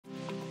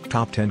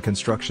Top 10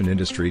 Construction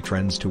Industry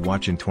Trends to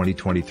Watch in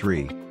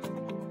 2023.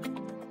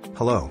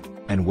 Hello,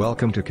 and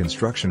welcome to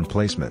Construction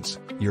Placements,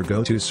 your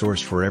go-to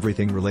source for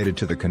everything related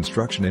to the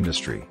construction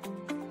industry.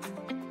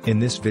 In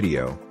this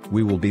video,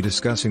 we will be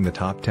discussing the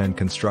top 10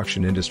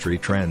 construction industry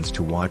trends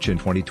to watch in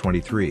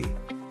 2023.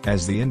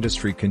 As the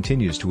industry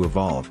continues to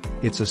evolve,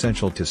 it's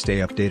essential to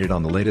stay updated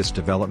on the latest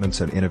developments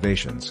and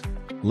innovations.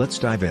 Let's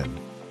dive in.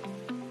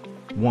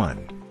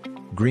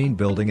 1. Green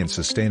building and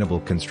sustainable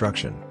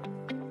construction.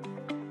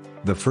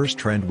 The first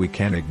trend we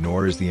can't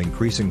ignore is the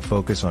increasing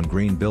focus on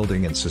green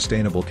building and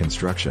sustainable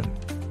construction.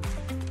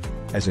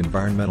 As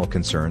environmental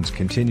concerns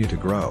continue to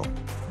grow,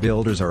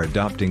 builders are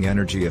adopting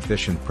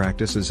energy-efficient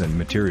practices and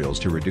materials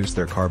to reduce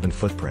their carbon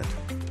footprint.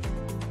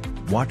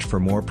 Watch for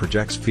more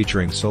projects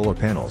featuring solar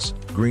panels,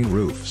 green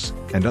roofs,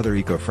 and other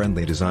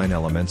eco-friendly design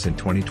elements in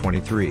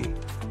 2023.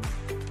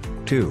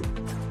 2.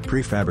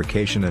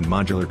 Prefabrication and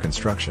modular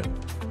construction.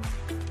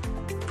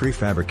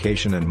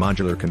 Prefabrication and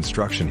modular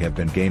construction have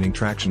been gaining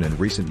traction in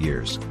recent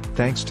years,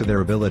 thanks to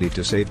their ability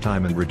to save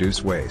time and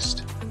reduce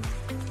waste.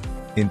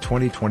 In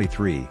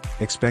 2023,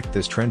 expect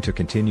this trend to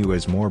continue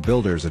as more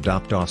builders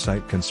adopt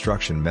off-site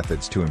construction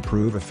methods to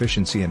improve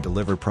efficiency and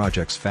deliver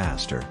projects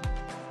faster.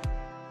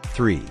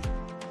 3.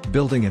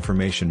 Building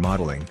Information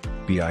Modeling,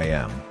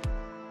 BIM.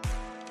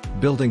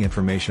 Building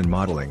Information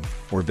Modeling,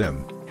 or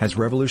BIM, has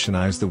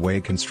revolutionized the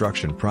way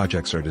construction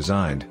projects are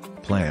designed,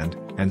 planned,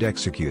 and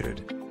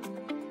executed.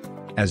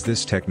 As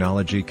this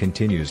technology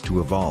continues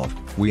to evolve,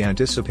 we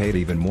anticipate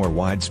even more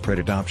widespread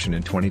adoption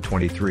in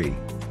 2023.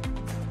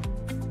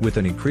 With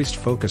an increased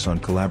focus on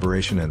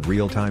collaboration and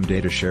real-time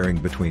data sharing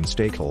between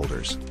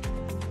stakeholders.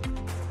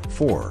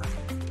 4.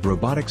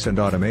 Robotics and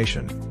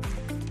automation.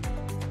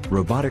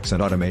 Robotics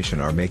and automation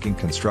are making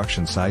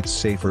construction sites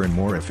safer and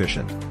more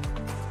efficient.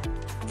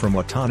 From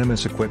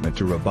autonomous equipment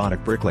to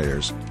robotic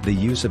bricklayers, the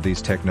use of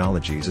these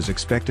technologies is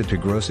expected to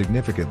grow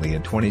significantly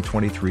in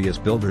 2023 as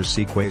builders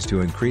seek ways to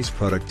increase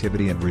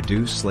productivity and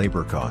reduce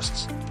labor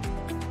costs.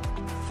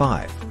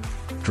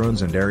 5.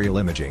 Drones and aerial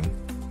imaging.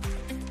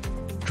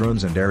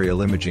 Drones and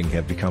aerial imaging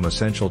have become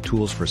essential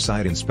tools for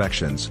site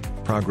inspections,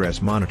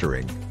 progress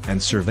monitoring, and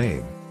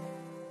surveying.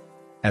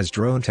 As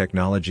drone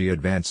technology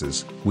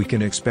advances, we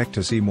can expect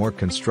to see more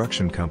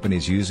construction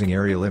companies using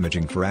aerial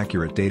imaging for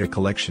accurate data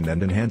collection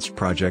and enhanced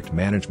project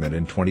management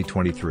in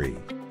 2023.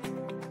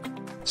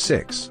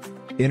 6.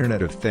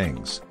 Internet of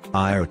Things,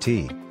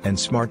 IoT, and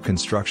smart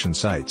construction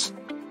sites.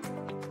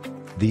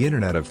 The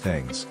Internet of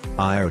Things,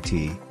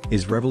 IoT,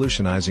 is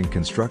revolutionizing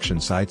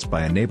construction sites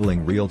by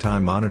enabling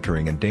real-time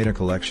monitoring and data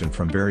collection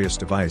from various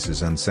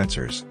devices and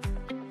sensors.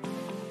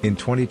 In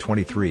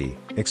 2023,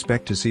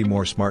 expect to see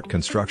more smart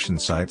construction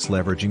sites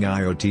leveraging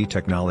IoT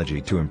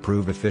technology to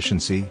improve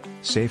efficiency,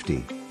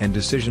 safety, and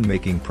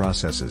decision-making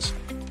processes.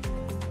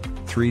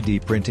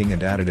 3D printing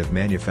and additive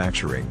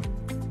manufacturing.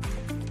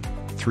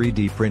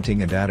 3D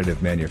printing and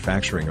additive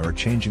manufacturing are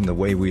changing the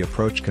way we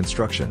approach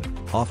construction,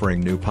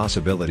 offering new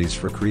possibilities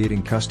for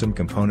creating custom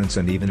components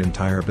and even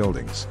entire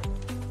buildings.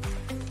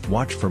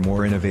 Watch for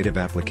more innovative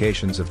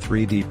applications of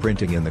 3D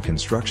printing in the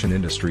construction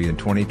industry in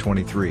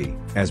 2023,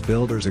 as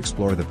builders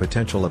explore the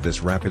potential of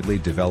this rapidly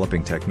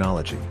developing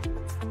technology.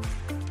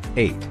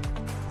 8.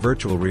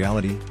 Virtual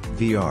reality,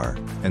 VR,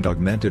 and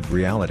augmented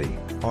reality,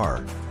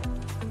 AR.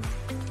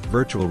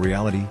 Virtual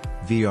reality,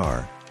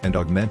 VR, and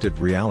augmented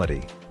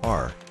reality,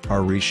 AR,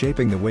 are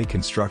reshaping the way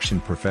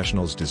construction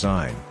professionals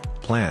design,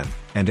 plan,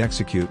 and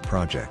execute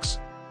projects.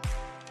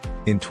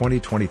 In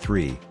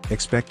 2023,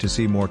 expect to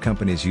see more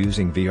companies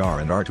using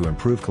VR and AR to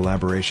improve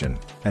collaboration,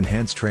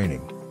 enhance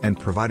training, and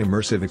provide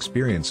immersive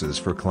experiences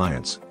for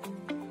clients.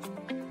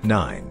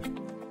 9.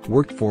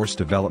 Workforce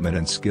development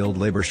and skilled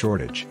labor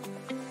shortage.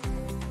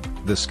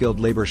 The skilled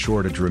labor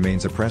shortage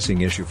remains a pressing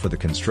issue for the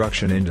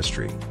construction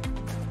industry.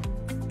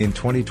 In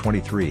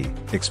 2023,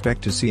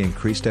 expect to see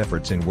increased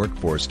efforts in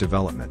workforce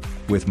development,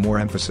 with more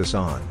emphasis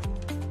on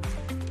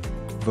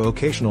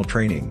vocational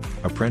training,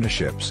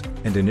 apprenticeships,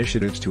 and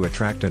initiatives to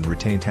attract and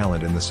retain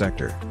talent in the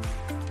sector.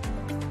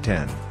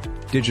 10.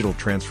 Digital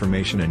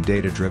transformation and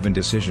data-driven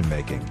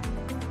decision-making.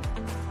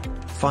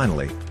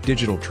 Finally,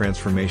 digital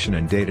transformation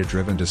and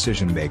data-driven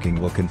decision-making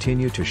will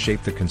continue to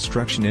shape the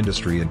construction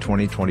industry in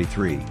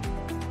 2023.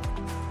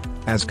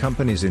 As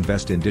companies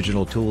invest in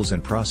digital tools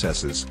and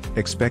processes,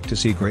 expect to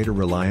see greater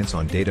reliance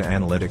on data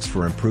analytics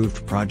for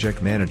improved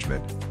project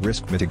management,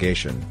 risk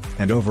mitigation,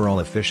 and overall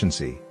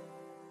efficiency.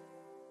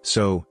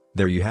 So,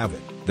 there you have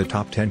it, the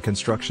top 10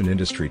 construction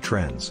industry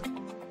trends.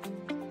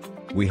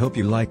 We hope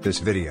you liked this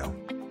video.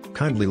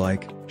 Kindly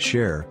like,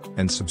 share,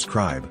 and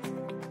subscribe.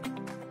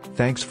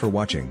 Thanks for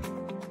watching.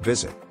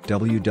 Visit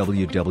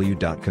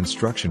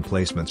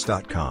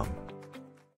www.constructionplacements.com.